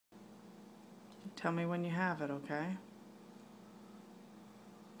Tell me when you have it, okay?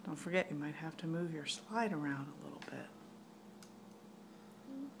 Don't forget, you might have to move your slide around a little bit.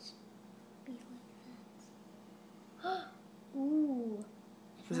 Be like that. Ooh.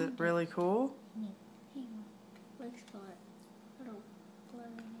 Is it really cool? Hang on. Which part? It'll blur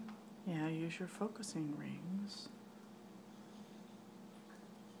in. Yeah, use your focusing rings.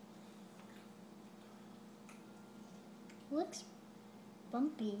 Looks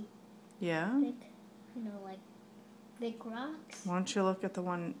bumpy. Yeah? Big, like big rocks. Why don't you look at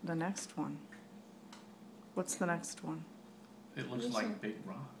the next one? What's the next one? It looks like big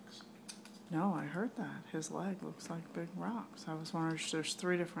rocks. No, I heard that. His leg looks like big rocks. I was wondering, there's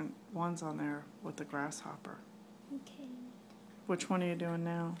 3 different ones on there with the grasshopper. Okay. Which one are you doing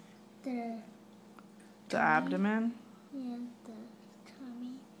now? The abdomen? Yeah, the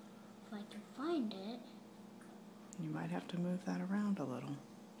tummy. If I can find it. You might have to move that around a little.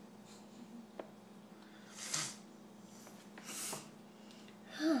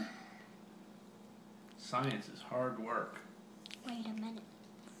 Science is hard work. Wait a minute.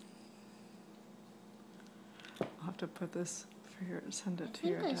 I'll have to put this for your, send it to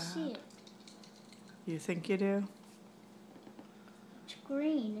your I think dad. I see it. You think you do? It's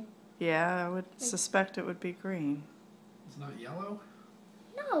green. Yeah, I would suspect it would be green. It's not yellow?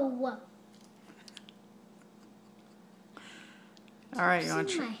 No. All right, you want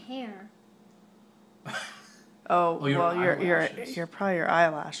It's to in my hair. Oh, Oh, your well, eyelashes. you're probably your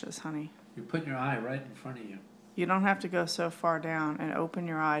eyelashes, honey. You're putting your eye right in front of you. You don't have to go so far down, and open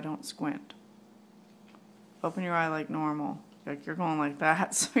your eye, don't squint. Open your eye like normal. Like you're going like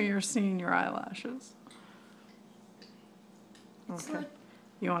that, so you're seeing your eyelashes. Okay. Like,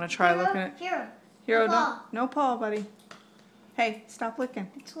 You want to try looking at... Hero, no paw, buddy. Hey, stop licking.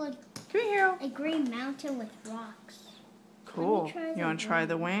 It's like Come here, Hero. a green mountain with rocks. Cool. You want to try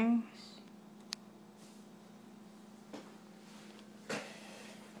the wing?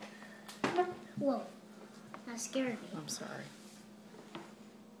 Whoa, that scared me. I'm sorry.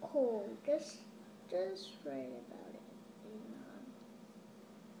 Oh, just right about it.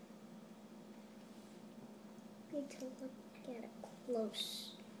 Need to look at it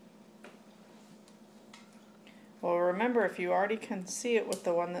close. Well, remember, if you already can see it with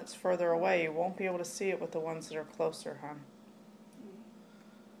the one that's further away, you won't be able to see it with the ones that are closer, hon.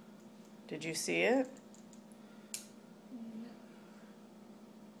 Did you see it?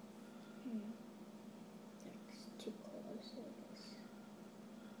 That's too close, I guess.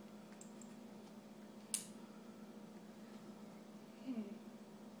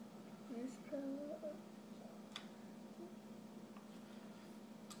 Let's go.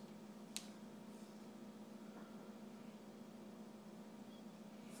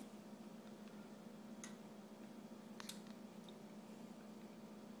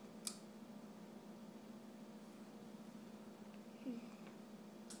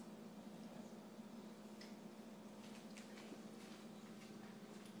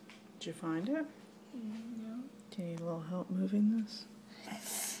 Did you find it? No. Do you need a little help moving this?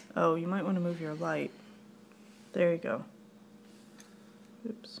 Oh, you might want to move your light. There you go.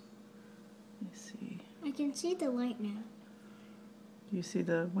 Oops. Let me see. I can see the light now. Do you see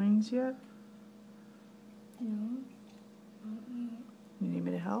the wings yet? No. You need me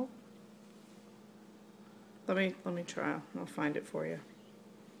to help? Let me try. I'll find it for you.